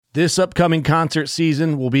This upcoming concert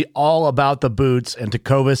season will be all about the boots, and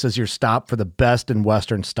Tecovas is your stop for the best in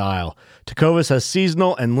Western style. Tecovas has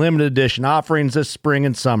seasonal and limited edition offerings this spring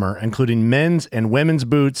and summer, including men's and women's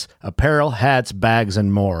boots, apparel, hats, bags,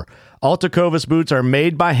 and more. All Tecovas boots are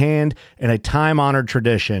made by hand in a time-honored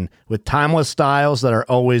tradition with timeless styles that are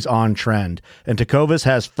always on trend. And Tecovas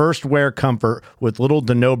has first wear comfort with little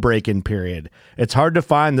to no break-in period. It's hard to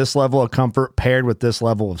find this level of comfort paired with this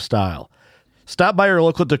level of style. Stop by your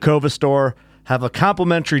local Tecovas store, have a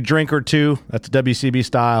complimentary drink or two, that's WCB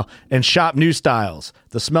style, and shop new styles.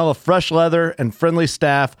 The smell of fresh leather and friendly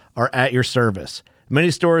staff are at your service. Many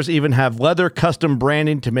stores even have leather custom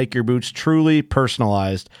branding to make your boots truly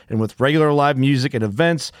personalized. And with regular live music and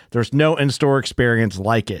events, there's no in-store experience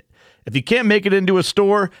like it. If you can't make it into a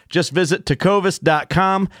store, just visit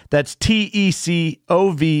tecovas.com. That's TECOVAS.com.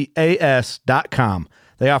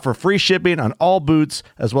 They offer free shipping on all boots,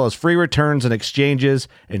 as well as free returns and exchanges,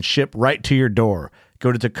 and ship right to your door.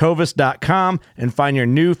 Go to tecovas.com and find your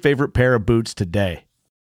new favorite pair of boots today.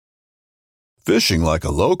 Fishing like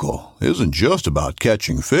a local isn't just about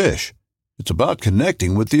catching fish. It's about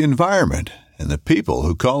connecting with the environment and the people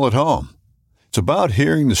who call it home. It's about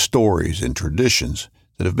hearing the stories and traditions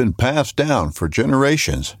that have been passed down for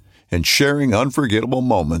generations and sharing unforgettable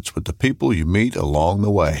moments with the people you meet along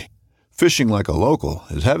the way. Fishing like a local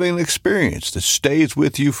is having an experience that stays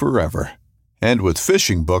with you forever. And with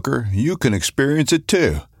Fishing Booker, you can experience it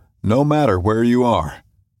too, no matter where you are.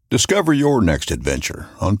 Discover your next adventure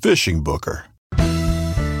on Fishing Booker.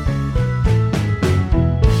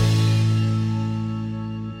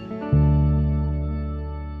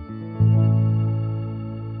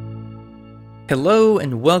 Hello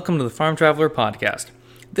and welcome to the Farm Traveler Podcast.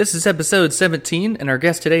 This is episode 17, and our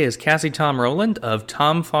guest today is Cassie Tom Rowland of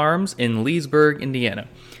Tom Farms in Leesburg, Indiana.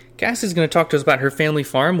 Cassie's going to talk to us about her family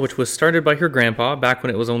farm, which was started by her grandpa back when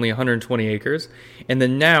it was only 120 acres, and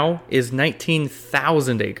then now is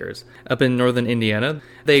 19,000 acres up in northern Indiana.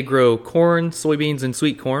 They grow corn, soybeans, and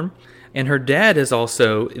sweet corn, and her dad is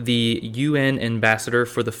also the UN ambassador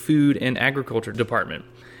for the Food and Agriculture Department.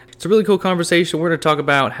 It's a really cool conversation. We're going to talk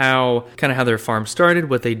about how their farm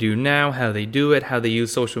started, what they do now, how they do it, how they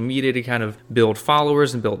use social media to kind of build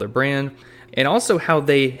followers and build their brand, and also how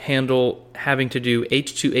they handle having to do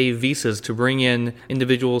H-2A visas to bring in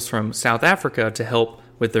individuals from South Africa to help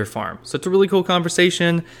with their farm. So it's a really cool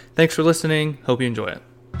conversation. Thanks for listening. Hope you enjoy it.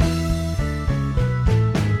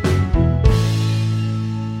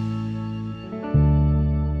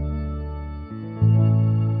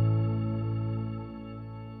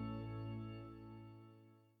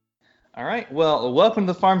 All right. Well, welcome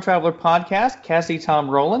to the Farm Traveler Podcast. Cassie Tom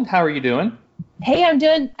Rowland, how are you doing? Hey, I'm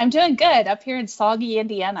doing good up here in soggy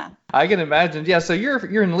Indiana. I can imagine. Yeah, so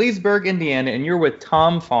you're in Leesburg, Indiana, and you're with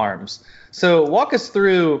Tom Farms. So walk us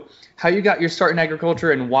through how you got your start in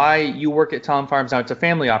agriculture and why you work at Tom Farms. Now, it's a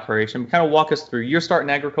family operation. Kind of walk us through your start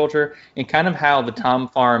in agriculture and kind of how the Tom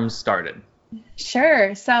Farms started.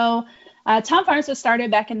 Sure. So Tom Farms was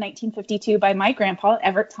started back in 1952 by my grandpa,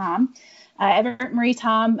 Everett Tom. Everett Marie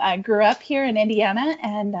Tom grew up here in Indiana,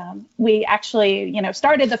 and we actually,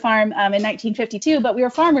 started the farm in 1952, but we were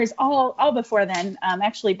farmers all before then.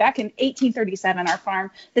 Actually, back in 1837,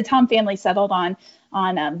 the Tom family settled on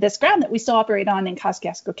this ground that we still operate on in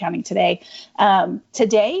Kosciuszko County today.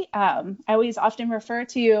 I always often refer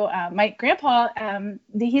to my grandpa.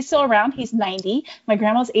 He's still around. He's 90. My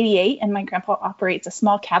grandma's 88, and my grandpa operates a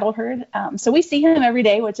small cattle herd. So we see him every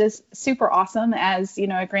day, which is super awesome as,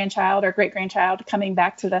 a grandchild or great grandchild coming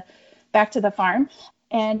back to the farm.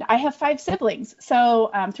 And I have 5 siblings.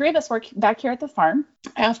 So 3 of us work back here at the farm.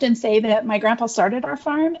 I often say that my grandpa started our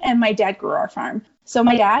farm and my dad grew our farm. So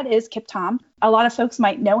my dad is Kip Tom. A lot of folks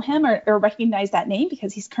might know him or recognize that name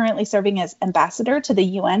because he's currently serving as ambassador to the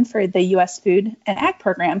UN for the U.S. Food and Ag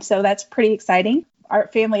Program. So that's pretty exciting. Our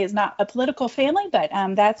family is not a political family, but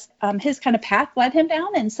that's his kind of path led him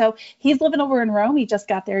down. And so he's living over in Rome. He just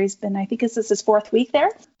got there. He's been, I think this is his 4th week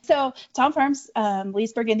there. So Tom Farms,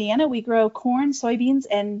 Leesburg, Indiana, we grow corn, soybeans,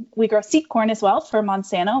 and we grow seed corn as well for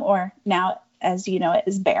Monsanto, or now, as you know, it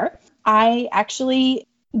is Bayer. I actually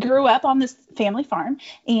grew up on this family farm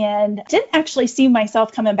and didn't actually see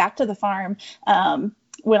myself coming back to the farm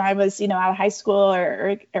when I was, out of high school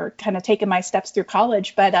or kind of taking my steps through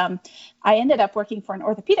college. But I ended up working for an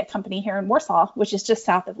orthopedic company here in Warsaw, which is just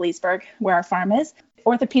south of Leesburg, where our farm is.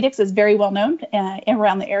 Orthopedics is very well known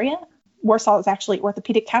around the area. Warsaw is actually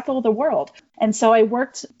orthopedic capital of the world. And so I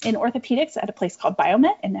worked in orthopedics at a place called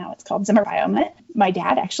Biomet, and now it's called Zimmer Biomet. My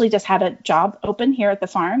dad actually just had a job open here at the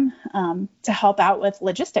farm to help out with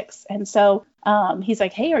logistics. And so he's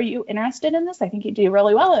like, hey, are you interested in this? I think you do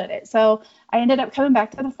really well at it. So I ended up coming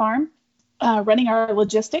back to the farm, running our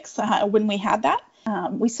logistics when we had that.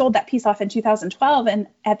 We sold that piece off in 2012. And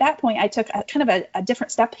at that point, I took a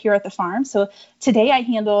different step here at the farm. So today I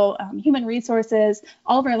handle human resources,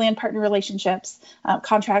 all of our land partner relationships,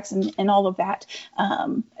 contracts, and all of that,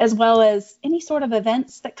 as well as any sort of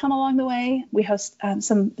events that come along the way. We host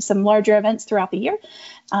some larger events throughout the year.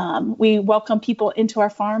 We welcome people into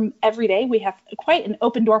our farm every day. We have quite an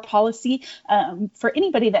open door policy for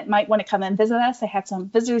anybody that might want to come and visit us. I had some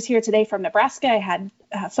visitors here today from Nebraska. I had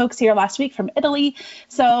folks here last week from Italy.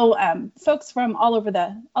 So folks from all over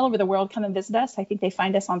the world come and visit us. I think they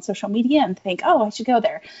find us on social media and think, oh, I should go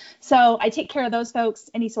there. So I take care of those folks.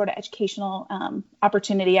 Any sort of educational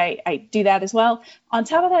opportunity, I do that as well. On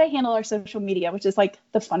top of that, I handle our social media, which is like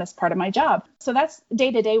the funnest part of my job. So that's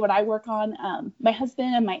day to day what I work on. My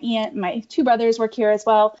husband and my aunt and my two brothers work here as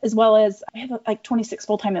well as I have like 26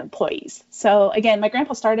 full-time employees. So again, my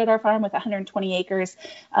grandpa started our farm with 120 acres.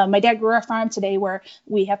 My dad grew our farm today where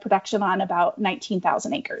we have production on about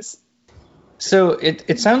 19,000 acres. So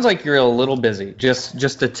it sounds like you're a little busy,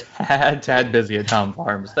 just a tad busy at Tom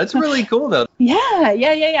Farms. That's really cool though.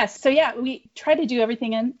 Yeah. So yeah, we try to do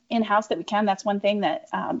everything in-house that we can. That's one thing that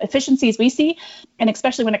efficiencies we see, and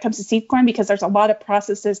especially when it comes to seed corn, because there's a lot of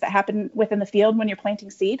processes that happen within the field when you're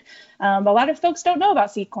planting seed. A lot of folks don't know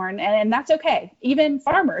about seed corn, and that's okay. Even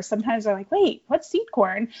farmers sometimes are like, wait, what's seed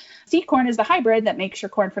corn? Seed corn is the hybrid that makes your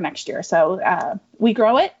corn for next year. So we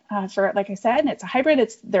grow it for, like I said, it's a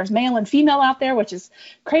hybrid. There's male and female out there, which is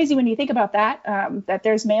crazy when you think about that, that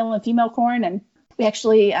there's male and female corn. And we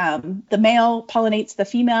actually, the male pollinates the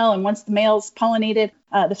female. And once the male's pollinated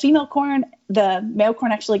the female corn, the male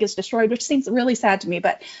corn actually gets destroyed, which seems really sad to me,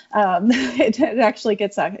 but it actually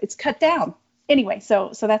gets, it's cut down. Anyway,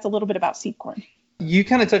 so that's a little bit about seed corn. You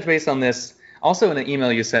kind of touched base on this also in an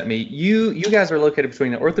email you sent me. You guys are located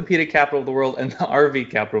between the orthopedic capital of the world and the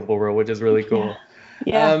RV capital of the world, which is really cool.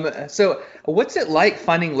 Yeah. So what's it like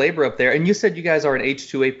finding labor up there? And you said you guys are an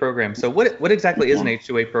H-2A program. So what exactly is an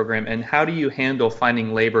H-2A program, and how do you handle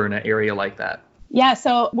finding labor in an area like that? Yeah,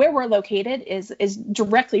 so where we're located is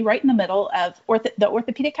directly right in the middle of the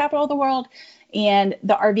orthopedic capital of the world and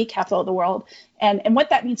the RV capital of the world. And what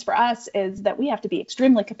that means for us is that we have to be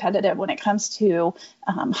extremely competitive when it comes to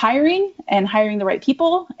hiring the right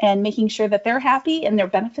people and making sure that they're happy and their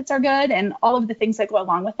benefits are good and all of the things that go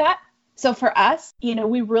along with that. So for us,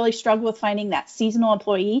 we really struggle with finding that seasonal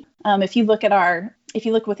employee. If you look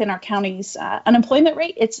within our county's unemployment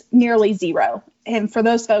rate, it's nearly zero. And for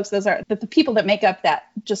those folks, those are the people that make up that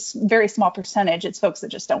just very small percentage. It's folks that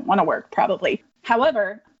just don't want to work, probably.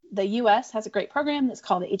 However, the U.S. has a great program that's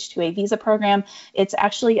called the H-2A visa program. It's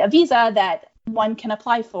actually a visa that one can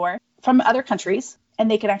apply for from other countries, and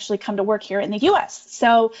they can actually come to work here in the U.S.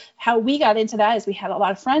 So how we got into that is we had a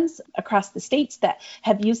lot of friends across the states that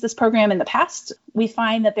have used this program in the past. We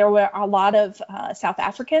find that there were a lot of South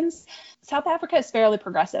Africans. South Africa is fairly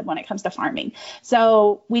progressive when it comes to farming.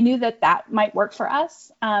 So we knew that might work for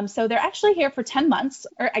us. So they're actually here for 10 months,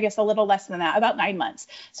 or I guess a little less than that, about 9 months.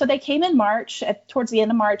 So they came in March, towards the end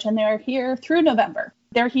of March, and they're here through November.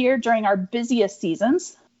 They're here during our busiest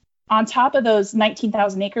seasons. On top of those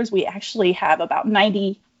 19,000 acres, we actually have about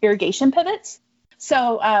 90 irrigation pivots.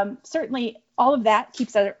 So certainly all of that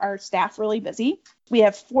keeps our staff really busy. We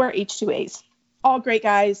have 4 H-2As, all great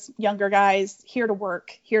guys, younger guys, here to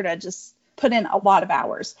work, here to just put in a lot of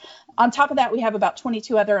hours. On top of that, we have about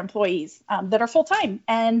 22 other employees that are full-time.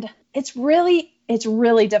 And it's really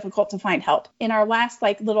difficult to find help. In our last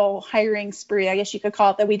little hiring spree, I guess you could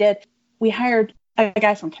call it, that we did, we hired a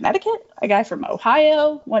guy from Connecticut, a guy from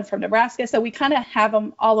Ohio, one from Nebraska. So we kind of have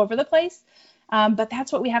them all over the place. But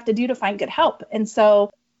that's what we have to do to find good help.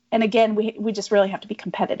 And again, we just really have to be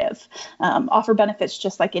competitive, offer benefits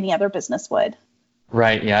just like any other business would.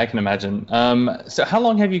 Right. Yeah, I can imagine. So how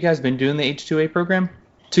long have you guys been doing the H-2A program?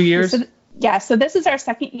 2 years? So this is our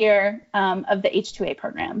second year of the H-2A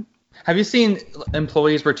program. Have you seen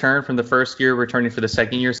employees return from the first year returning for the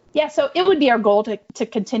second year? Yeah, so it would be our goal to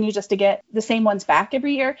continue just to get the same ones back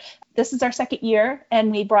every year. This is our second year,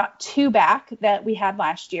 and we brought 2 back that we had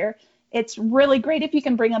last year. It's really great if you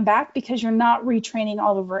can bring them back because you're not retraining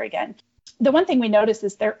all over again. The one thing we noticed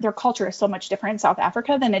is their culture is so much different in South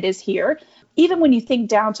Africa than it is here. Even when you think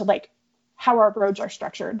down to how our roads are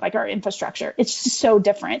structured, our infrastructure, it's so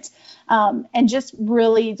different. And just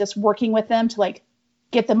really just working with them to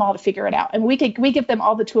get them all to figure it out. And we give them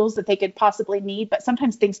all the tools that they could possibly need, but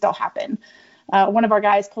sometimes things still happen. One of our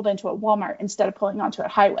guys pulled into a Walmart instead of pulling onto a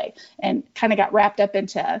highway and kind of got wrapped up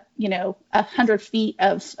into, 100 feet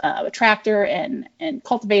of a tractor and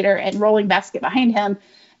cultivator and rolling basket behind him.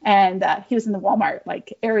 And he was in the Walmart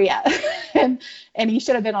area and he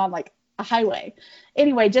should have been on a highway.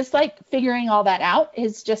 Anyway, just figuring all that out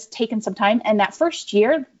has just taken some time. And that last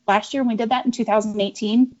year when we did that in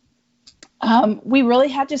 2018, we really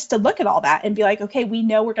had just to look at all that and be like, okay, we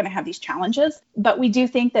know we're going to have these challenges, but we do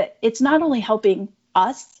think that it's not only helping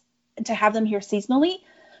us to have them here seasonally,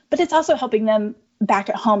 but it's also helping them back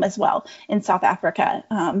at home as well in South Africa.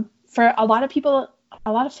 For a lot of people,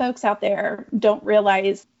 a lot of folks out there don't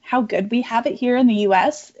realize how good we have it here in the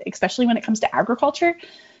U.S., especially when it comes to agriculture.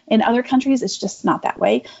 In other countries, it's just not that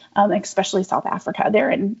way, especially South Africa. They're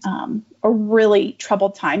in a really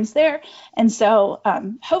troubled times there. And so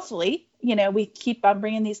hopefully, we keep on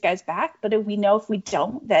bringing these guys back. But if we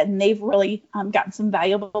don't, then they've really gotten some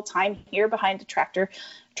valuable time here behind a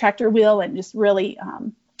tractor wheel and just really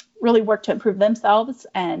worked to improve themselves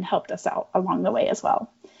and helped us out along the way as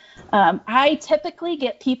well. I typically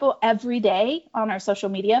get people every day on our social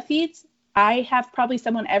media feeds. I have probably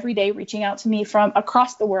someone every day reaching out to me from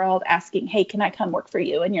across the world asking, hey, can I come work for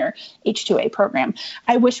you in your H2A program?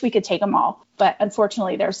 I wish we could take them all, but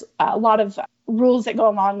unfortunately there's a lot of rules that go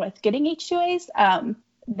along with getting H2As.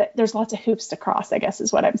 There's lots of hoops to cross, I guess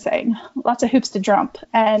is what I'm saying. Lots of hoops to jump.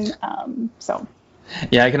 And so.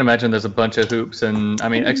 Yeah, I can imagine there's a bunch of hoops, and I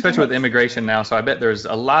mean, especially with immigration now. So I bet there's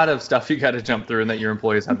a lot of stuff you got to jump through and that your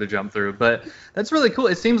employees have to jump through. But that's really cool.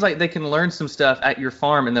 It seems like they can learn some stuff at your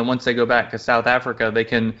farm, and then once they go back to South Africa, they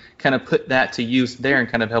can kind of put that to use there and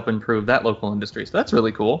kind of help improve that local industry. So that's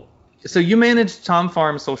really cool. So you manage Tom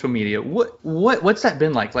Farm's social media. What's that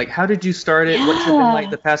been like? Like, how did you start it? What's it been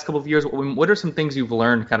like the past couple of years? What are some things you've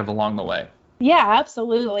learned kind of along the way? Yeah,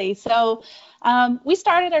 absolutely. So we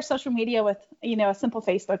started our social media with, a simple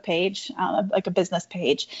Facebook page, like a business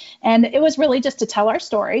page. And it was really just to tell our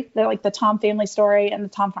story, the Tom family story and the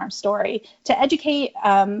Tom Farm story, to educate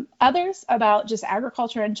others about just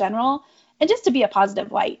agriculture in general and just to be a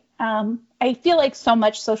positive light. I feel like so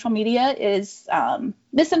much social media is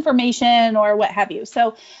misinformation or what have you.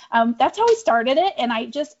 So that's how we started it. And I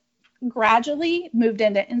just gradually moved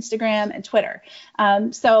into Instagram and Twitter.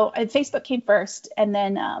 So Facebook came first, and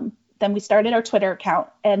then we started our Twitter account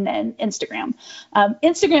and then Instagram.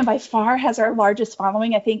 Instagram by far has our largest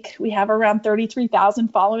following. I think we have around 33,000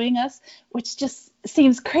 following us, which just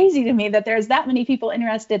seems crazy to me that there's that many people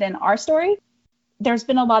interested in our story. There's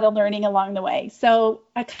been a lot of learning along the way. So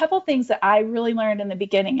a couple things that I really learned in the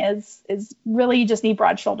beginning is really you just need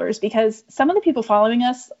broad shoulders, because some of the people following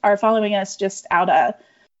us are following us just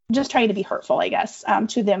trying to be hurtful, I guess,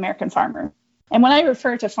 to the American farmer. And when I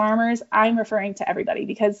refer to farmers, I'm referring to everybody,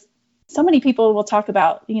 because so many people will talk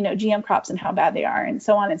about, GM crops and how bad they are and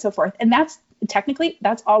so on and so forth. And that's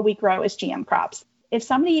all we grow is GM crops. If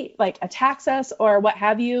somebody attacks us or what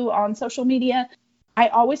have you on social media, I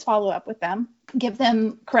always follow up with them, give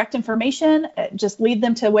them correct information, just lead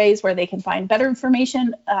them to ways where they can find better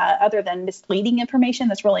information other than misleading information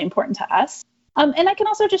that's really important to us. And I can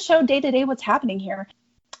also just show day to day what's happening here.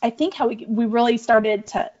 I think how we really started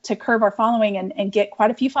to curve our following and get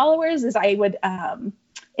quite a few followers is I would,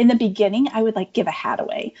 in the beginning, I would give a hat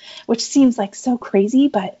away, which seems so crazy,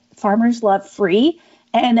 but farmers love free.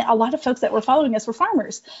 And a lot of folks that were following us were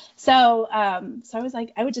farmers. So I was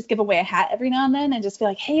I would just give away a hat every now and then and just be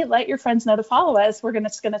like, hey, let your friends know to follow us. We're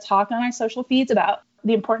just going to talk on our social feeds about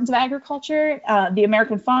the importance of agriculture, the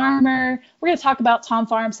American farmer. We're going to talk about Tom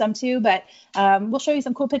Farm some too, but we'll show you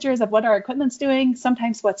some cool pictures of what our equipment's doing.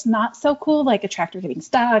 Sometimes what's not so cool, like a tractor getting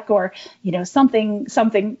stuck or,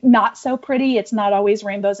 something not so pretty. It's not always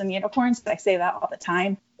rainbows and unicorns. I say that all the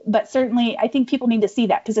time. But certainly I think people need to see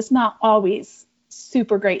that, because it's not always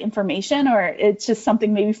super great information, or it's just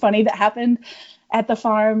something maybe funny that happened at the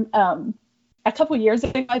farm. A couple of years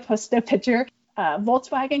ago, I posted a picture, a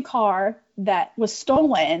Volkswagen car that was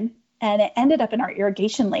stolen, and it ended up in our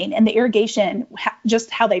irrigation lane. And the irrigation, just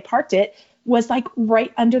how they parked it, was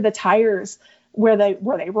right under the tires where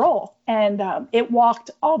they roll. And it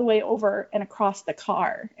walked all the way over and across the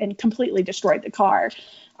car and completely destroyed the car.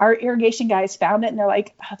 Our irrigation guys found it, and they're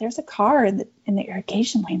like, oh, there's a car in the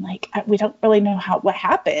irrigation lane. We don't really know what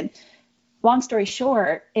happened. Long story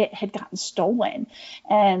short, it had gotten stolen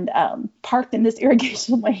and parked in this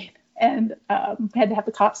irrigation lane, and had to have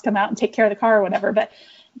the cops come out and take care of the car or whatever. But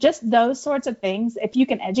just those sorts of things, if you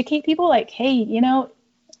can educate people hey,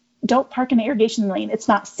 don't park in the irrigation lane. It's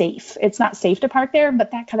not safe. It's not safe to park there, but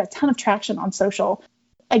that got a ton of traction on social.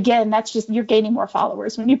 again, that's just, you're gaining more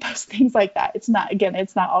followers when you post things like that. It's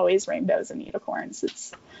not always rainbows and unicorns.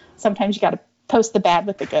 It's sometimes you got to post the bad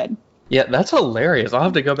with the good. Yeah, that's hilarious. I'll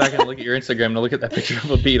have to go back and look at your Instagram to look at that picture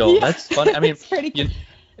of a beetle. Yeah, that's funny. I mean,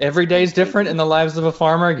 every day is different in the lives of a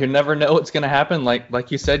farmer. You never know what's going to happen.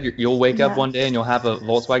 Like you said, you'll wake up one day and you'll have a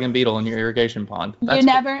Volkswagen Beetle in your irrigation pond. That's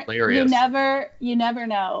hilarious. You never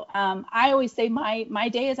know. I always say my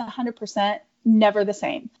day is 100% never the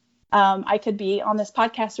same. I could be on this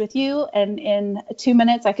podcast with you, and in 2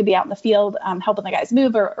 minutes I could be out in the field helping the guys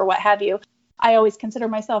move or what have you. I always consider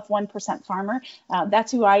myself 1% farmer.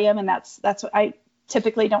 That's who I am, and that's what I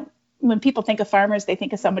typically don't. When people think of farmers, they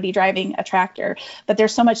think of somebody driving a tractor, but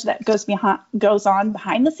there's so much that goes on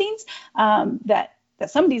behind the scenes that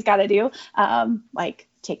somebody's got to do, like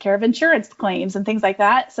take care of insurance claims and things like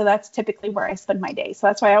that. So that's typically where I spend my day. So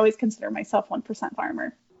that's why I always consider myself 1%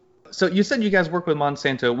 farmer. So you said you guys work with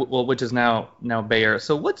Monsanto, well, which is now Bayer.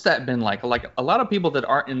 So what's that been like? Like a lot of people that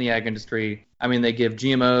aren't in the ag industry, I mean, they give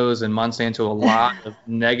GMOs and Monsanto a lot of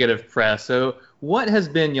negative press. So what has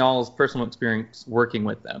been y'all's personal experience working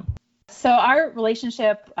with them? So our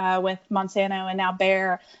relationship with Monsanto and now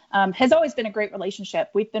Bayer has always been a great relationship.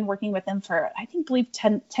 We've been working with them for, I believe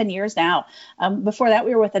 10 years now. Before that,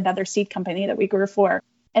 we were with another seed company that we grew for,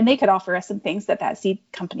 and they could offer us some things that seed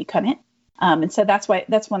company couldn't. And so that's one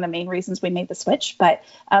of the main reasons we made the switch. But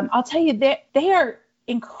I'll tell you, they are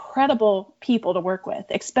incredible people to work with,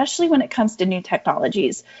 especially when it comes to new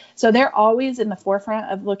technologies. So they're always in the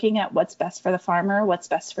forefront of looking at what's best for the farmer, what's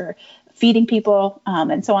best for feeding people,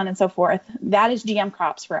 and so on and so forth. That is GM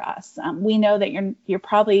crops for us. We know that you're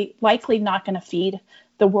probably likely not going to feed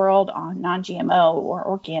the world on non-GMO or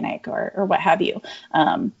organic or what have you.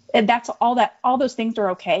 And that's all those things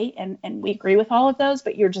are okay. And we agree with all of those,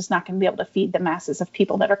 but you're just not going to be able to feed the masses of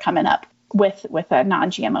people that are coming up with a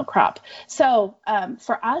non-GMO crop. So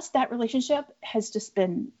for us, that relationship has just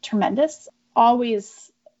been tremendous,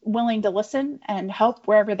 always willing to listen and help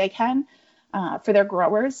wherever they can for their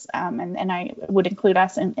growers. And I would include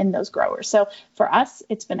us in those growers. So for us,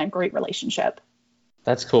 it's been a great relationship.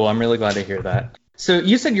 That's cool. I'm really glad to hear that. So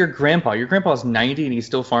you said your grandpa's 90 and he's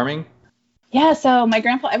still farming? Yeah. So my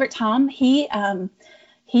grandpa, Everett Tom, he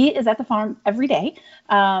is at the farm every day.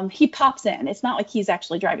 He pops in. It's not like he's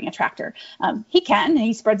actually driving a tractor.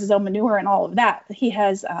 He spreads his own manure and all of that. He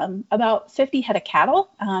has about 50 head of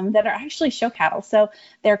cattle that are actually show cattle. So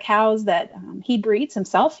they're cows that he breeds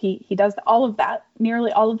himself. He does all of that,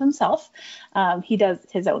 nearly all of himself. He does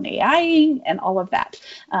his own AI and all of that.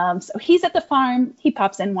 So he's at the farm. He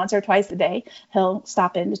pops in once or twice a day. He'll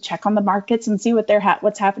stop in to check on the markets and see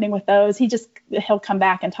what's happening with those. He'll come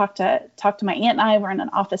back and talk to my aunt and I. We're in an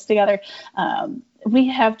office together. We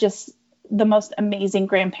have just the most amazing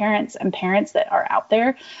grandparents and parents that are out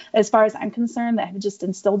there, as far as I'm concerned, that have just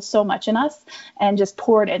instilled so much in us and just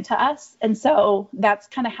poured into us. And so that's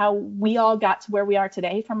kind of how we all got to where we are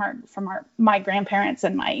today from my grandparents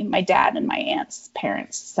and my dad and my aunt's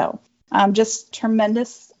parents. So just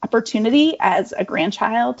tremendous opportunity as a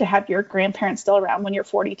grandchild to have your grandparents still around when you're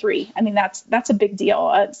 43. I mean, that's a big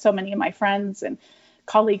deal. So many of my friends and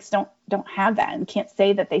colleagues don't have that and can't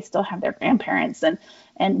say that they still have their grandparents, and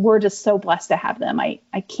we're just so blessed to have them. I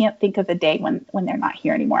can't think of the day when they're not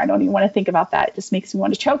here anymore. I don't even want to think about that. It just makes me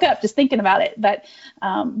want to choke up just thinking about it. But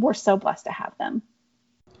we're so blessed to have them.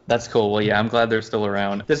 That's cool. Well, yeah, I'm glad they're still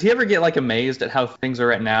around. Does he ever get amazed at how things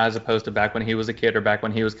are at now as opposed to back when he was a kid or back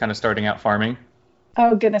when he was kind of starting out farming?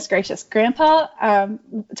 Oh, goodness gracious. Grandpa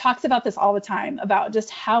talks about this all the time, about just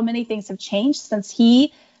how many things have changed since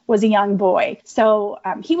he was a young boy. So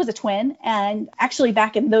he was a twin, and actually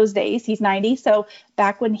back in those days, he's 90. So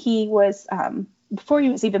back when he was, before he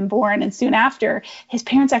was even born and soon after, his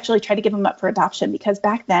parents actually tried to give him up for adoption, because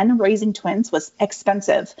back then raising twins was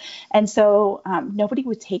expensive. And so nobody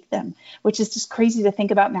would take them, which is just crazy to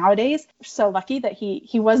think about nowadays. So lucky that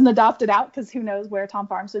he wasn't adopted out, because who knows where Tom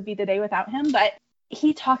Farms would be today without him. But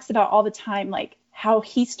he talks about all the time, how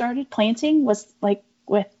he started planting was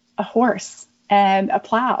with a horse and a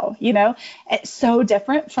plow. It's so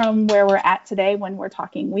different from where we're at today when we're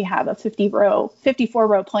talking, we have a 54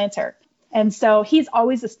 row planter. And so he's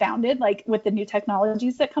always astounded, with the new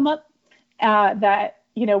technologies that come up, that,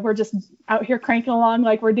 we're just out here cranking along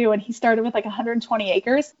like we're doing. He started with 120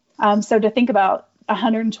 acres. So to think about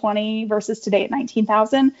 120 versus today at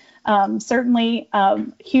 19,000, certainly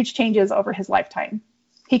huge changes over his lifetime.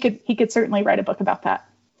 He could certainly write a book about that.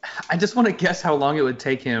 I just want to guess how long it would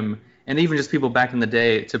take him, and even just people back in the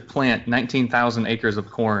day, to plant 19,000 acres of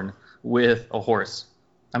corn with a horse.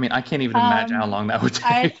 I mean, I can't even imagine how long that would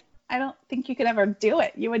take. I don't think you could ever do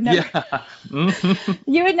it. You would never,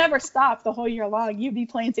 you would never stop the whole year long. You'd be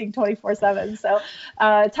planting 24/7. So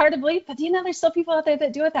it's hard to believe, but there's still people out there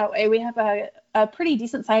that do it that way. We have a pretty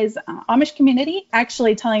decent sized Amish community.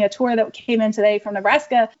 Actually, telling a tour that came in today from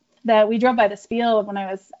Nebraska, that we drove by this field when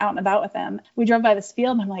I was out and about with them. We drove by this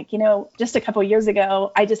field and I'm like, just a couple years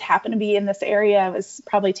ago, I just happened to be in this area. I was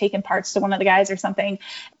probably taking parts to one of the guys or something.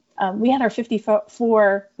 We had our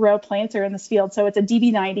 54 row planter in this field. So it's a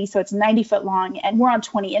DB90, so it's 90 foot long, and we're on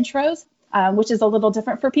 20-inch rows, which is a little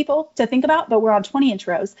different for people to think about, but we're on 20-inch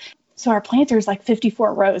rows. So our planter is like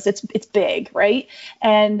 54 rows. It's big, right?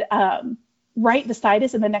 And right beside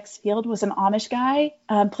us in the next field was an Amish guy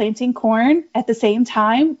planting corn at the same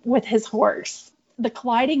time with his horse. The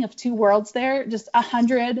colliding of two worlds there, just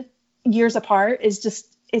 100 years apart,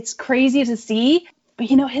 it's crazy to see. But,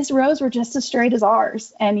 his rows were just as straight as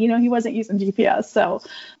ours. And, he wasn't using GPS. So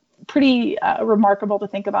pretty remarkable to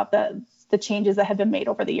think about the changes that have been made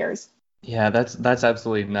over the years. Yeah, that's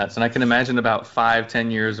absolutely nuts. And I can imagine about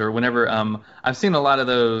 5-10 years or whenever I've seen a lot of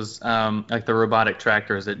those like the robotic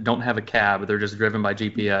tractors that don't have a cab, they're just driven by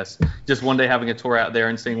GPS. Just one day having a tour out there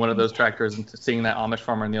and seeing one of those tractors and seeing that Amish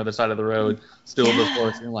farmer on the other side of the road still with the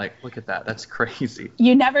horse, and you're like, look at that, that's crazy.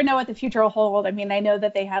 You never know what the future will hold. I mean, I know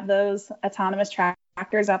that they have those autonomous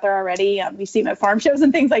tractors out there already. We see them at farm shows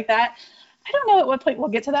and things like that. I don't know at what point we'll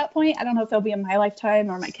get to that point. I don't know if they'll be in my lifetime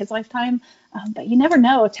or my kids' lifetime, but you never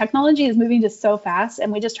know. Technology is moving just so fast,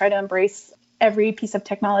 and we just try to embrace every piece of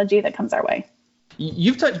technology that comes our way.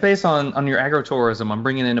 You've touched base on your agritourism, on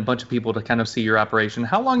bringing in a bunch of people to kind of see your operation.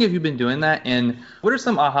 How long have you been doing that, and what are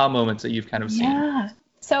some aha moments that you've kind of seen? Yeah.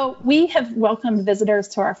 So we have welcomed visitors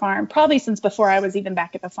to our farm probably since before I was even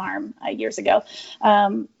back at the farm years ago.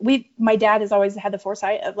 My dad has always had the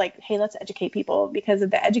foresight of like, hey, let's educate people, because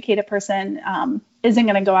if the educated person isn't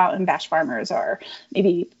going to go out and bash farmers or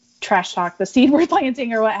maybe trash talk the seed we're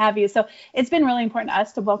planting or what have you. So it's been really important to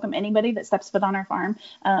us to welcome anybody that steps foot on our farm.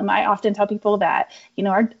 I often tell people that,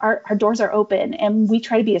 our doors are open and we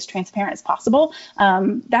try to be as transparent as possible.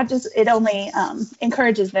 It only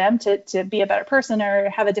encourages them to be a better person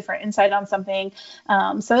or have a different insight on something.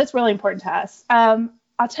 So it's really important to us.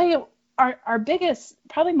 I'll tell you, our biggest,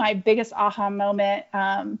 probably my biggest aha moment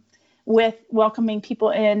with welcoming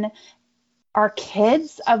people in, are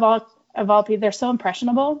kids of all people. They're so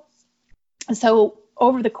impressionable. So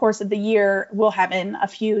over the course of the year, we'll have in a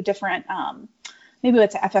few different, maybe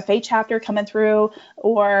it's an FFA chapter coming through,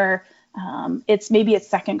 or it's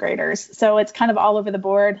second graders. So it's kind of all over the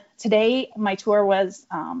board. Today, my tour was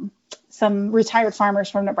some retired farmers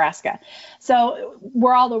from Nebraska. So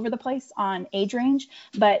we're all over the place on age range,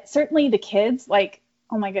 but certainly the kids, like,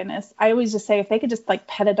 oh my goodness, I always just say if they could just like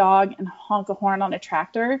pet a dog and honk a horn on a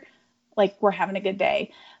tractor, like we're having a good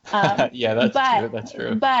day. Yeah, that's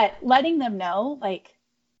true. But letting them know, like,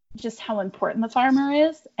 just how important the farmer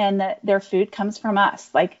is and that their food comes from us.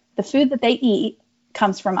 Like the food that they eat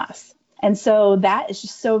comes from us. And so that is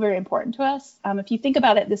just so very important to us. If you think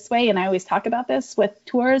about it this way, and I always talk about this with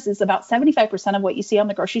tours, is about 75% of what you see on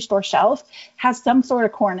the grocery store shelf has some sort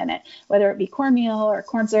of corn in it, whether it be cornmeal or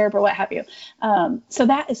corn syrup or what have you. So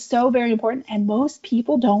that is so very important. And most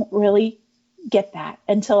people don't really get that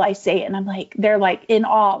until I say it. And I'm like, they're like in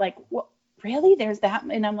awe, like, what, really? There's that?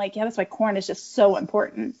 And I'm like, yeah, that's why corn is just so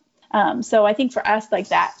important. So I think for us, like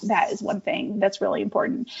that is one thing that's really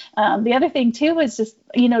important. The other thing too is just,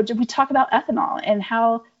 we talk about ethanol and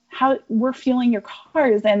how we're fueling your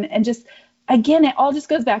cars, and just, again, it all just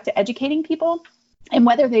goes back to educating people, and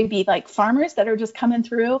whether they be like farmers that are just coming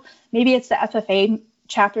through, maybe it's the FFA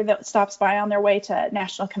chapter that stops by on their way to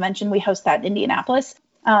National Convention. We host that in Indianapolis.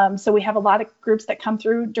 So we have a lot of groups that come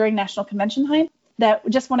through during National Convention time that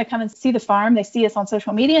just want to come and see the farm. They see us on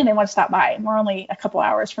social media and they want to stop by. And we're only a couple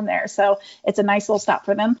hours from there. So it's a nice little stop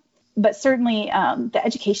for them. But certainly the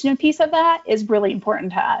education piece of that is really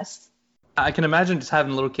important to us. I can imagine just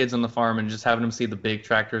having little kids on the farm and just having them see the big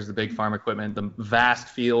tractors, the big farm equipment, the vast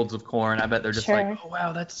fields of corn. I bet they're just like, oh,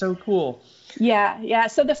 wow, that's so cool. Yeah.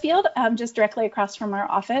 So the field just directly across from our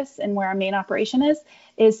office and where our main operation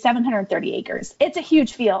is 730 acres. It's a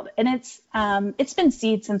huge field, and it's been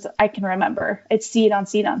seed since I can remember. It's seed on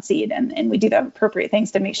seed on seed, and we do the appropriate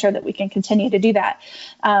things to make sure that we can continue to do that.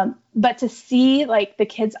 But to see like the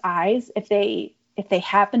kids' eyes, if they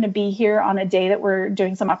happen to be here on a day that we're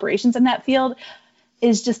doing some operations in that field,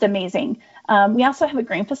 is just amazing. We also have a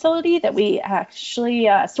grain facility that we actually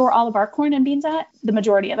store all of our corn and beans at, the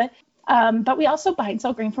majority of it. But we also buy and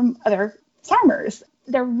sell grain from other farmers.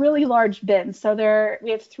 They're really large bins. So we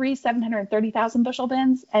have 3 730,000 bushel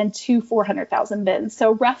bins and 2 400,000 bins.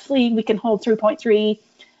 So roughly we can hold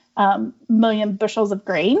 3.3 million bushels of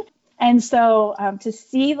grain. And so to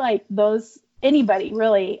see like those, anybody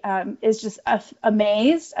really is just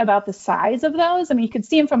amazed about the size of those. I mean, you could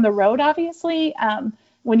see them from the road, obviously,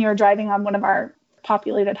 when you're driving on one of our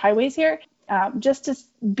populated highways here, just to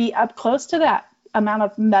be up close to that amount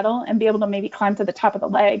of metal and be able to maybe climb to the top of the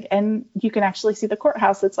leg, and you can actually see the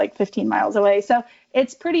courthouse that's like 15 miles away. So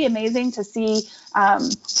it's pretty amazing to see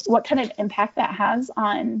what kind of impact that has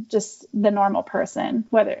on just the normal person,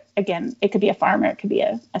 whether, again, it could be a farmer, it could be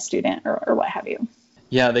a student or what have you.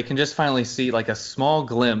 Yeah, they can just finally see like a small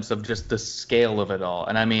glimpse of just the scale of it all.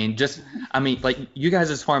 And I mean, like you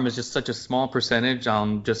guys' farm is just such a small percentage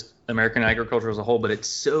on just American agriculture as a whole, but it's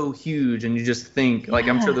so huge. And you just think, like,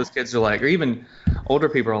 I'm sure those kids are like, or even older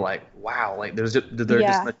people are like, wow, like there just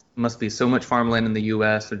must be so much farmland in the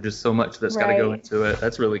U.S. There's just so much that's got to go into it.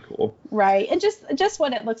 That's really cool. Right. And just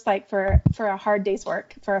what it looks like for a hard day's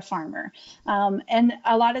work for a farmer. And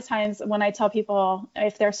a lot of times when I tell people,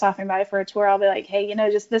 if they're stopping by for a tour, I'll be like, hey,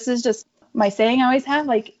 this is just my saying I always have,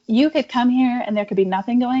 like, you could come here and there could be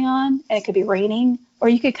nothing going on and it could be raining, or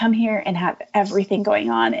you could come here and have everything going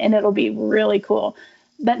on and it'll be really cool.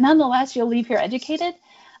 But nonetheless, you'll leave here educated,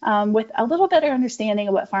 with a little better understanding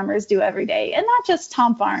of what farmers do every day. And not just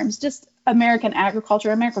Tom Farms, just American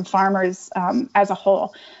agriculture, American farmers as a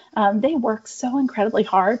whole. They work so incredibly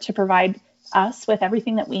hard to provide us with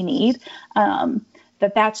everything that we need.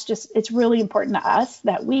 It's really important to us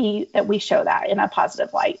that we show that in a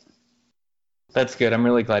positive light. That's good. I'm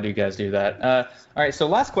really glad you guys do that. All right, so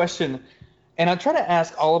last question, and I try to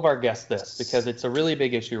ask all of our guests this because it's a really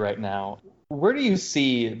big issue right now. Where do you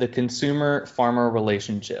see the consumer-farmer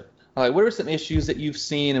relationship? Like, what are some issues that you've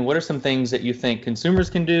seen, and what are some things that you think consumers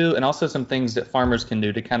can do, and also some things that farmers can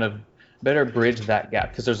do to kind of better bridge that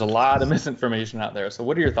gap? Because there's a lot of misinformation out there. So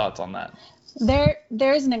what are your thoughts on that?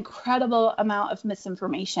 There's an incredible amount of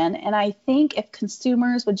misinformation, and I think if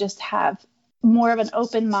consumers would just have more of an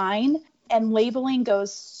open mind, and labeling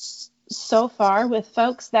goes so far with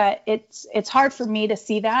folks that it's hard for me to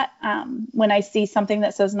see that when I see something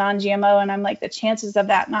that says non-GMO, and I'm like, the chances of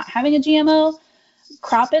that not having a GMO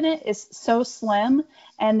crop in it is so slim,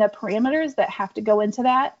 and the parameters that have to go into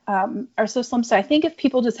that are so slim. So I think if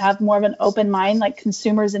people just have more of an open mind, like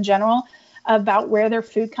consumers in general, about where their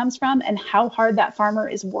food comes from and how hard that farmer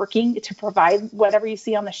is working to provide whatever you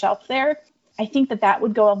see on the shelf there, I think that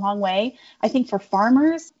would go a long way. I think for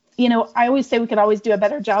farmers, I always say we could always do a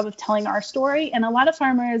better job of telling our story. And a lot of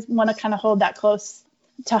farmers want to kind of hold that close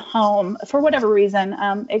to home for whatever reason.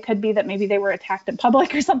 It could be that maybe they were attacked in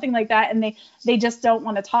public or something like that, and they just don't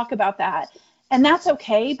want to talk about that. And that's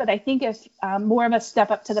okay. But I think if more of us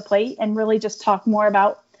step up to the plate and really just talk more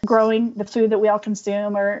about growing the food that we all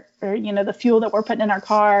consume, or the fuel that we're putting in our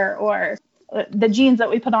car, or the genes that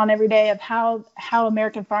we put on every day, of how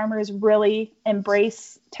American farmers really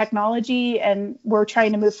embrace technology, and we're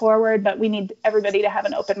trying to move forward, but we need everybody to have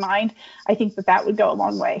an open mind. I think that would go a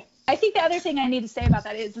long way. I think the other thing I need to say about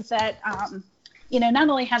that is that, not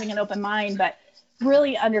only having an open mind, but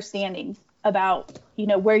really understanding about,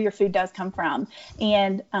 where your food does come from.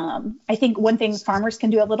 And I think one thing farmers can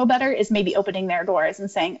do a little better is maybe opening their doors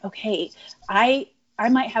and saying, okay, I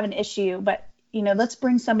might have an issue, but let's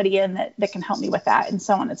bring somebody in that can help me with that, and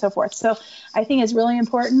so on and so forth. So I think it's really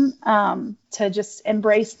important to just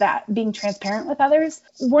embrace that, being transparent with others.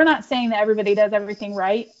 We're not saying that everybody does everything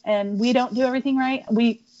right, and we don't do everything right.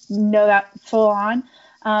 We know that full on,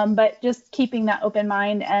 but just keeping that open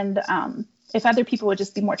mind, and if other people would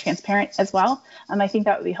just be more transparent as well, I think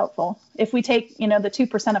that would be helpful. If we take, the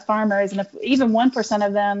 2% of farmers, and if even 1%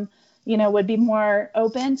 of them would be more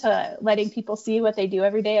open to letting people see what they do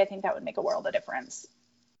every day, I think that would make a world of difference.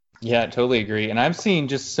 Yeah, I totally agree. And I've seen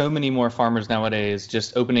just so many more farmers nowadays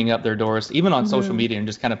just opening up their doors, even on social media, and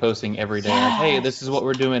just kind of posting every day, like, hey, this is what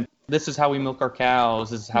we're doing. This is how we milk our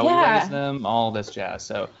cows. This is how we raise them, all this jazz.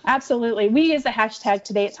 So absolutely. We use the hashtag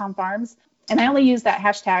Today at Tom Farms, and I only use that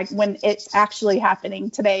hashtag when it's actually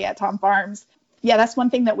happening today at Tom Farms. Yeah, that's one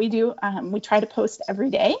thing that we do. We try to post every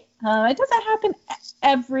day. It doesn't happen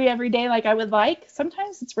every day like I would like.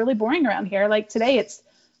 Sometimes it's really boring around here. Like today, it's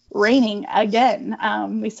raining again.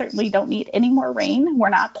 We certainly don't need any more rain. We're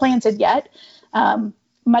not planted yet,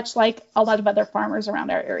 much like a lot of other farmers around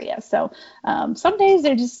our area. So some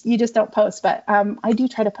days you just don't post, but I do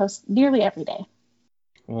try to post nearly every day.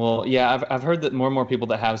 Well, yeah, I've heard that more and more people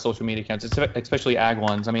that have social media accounts, especially ag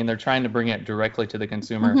ones, I mean, they're trying to bring it directly to the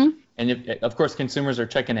consumer. And of course, consumers are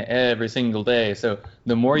checking it every single day. So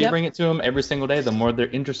the more you bring it to them every single day, the more they're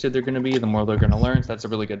interested they're going to be, the more they're going to learn. So that's a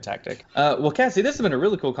really good tactic. Well, Cassie, this has been a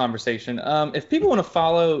really cool conversation. If people want to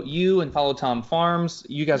follow you and follow Tom Farms,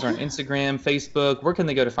 you guys are on Instagram, Facebook. Where can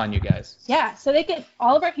they go to find you guys? Yeah, so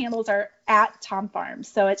all of our handles are at Tom Farms.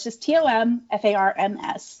 So it's just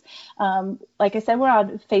TOMFARMS. Like I said, we're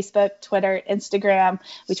on Facebook, Twitter, Instagram.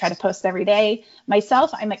 We try to post every day.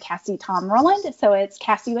 Myself, I'm at Cassie Tom Rowland. So it's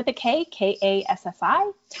Cassie with a K, Kassi,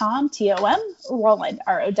 Tom, Tom, Rowland,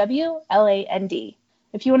 Rowland.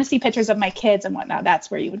 If you want to see pictures of my kids and whatnot,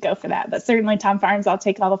 that's where you would go for that. But certainly Tom Farms, I'll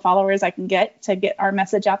take all the followers I can get to get our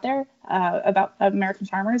message out there about American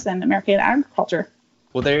farmers and American agriculture.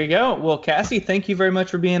 Well, there you go. Well, Cassie, thank you very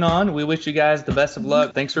much for being on. We wish you guys the best of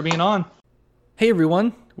luck. Thanks for being on. Hey,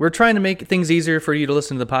 everyone. We're trying to make things easier for you to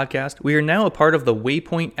listen to the podcast. We are now a part of the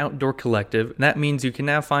Waypoint Outdoor Collective, and that means you can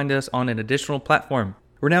now find us on an additional platform.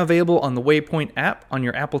 We're now available on the Waypoint app on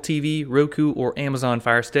your Apple TV, Roku, or Amazon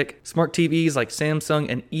Fire Stick, smart TVs like Samsung,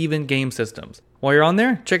 and even game systems. While you're on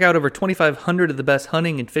there, check out over 2,500 of the best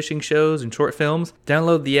hunting and fishing shows and short films.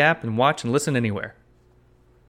 Download the app and watch and listen anywhere.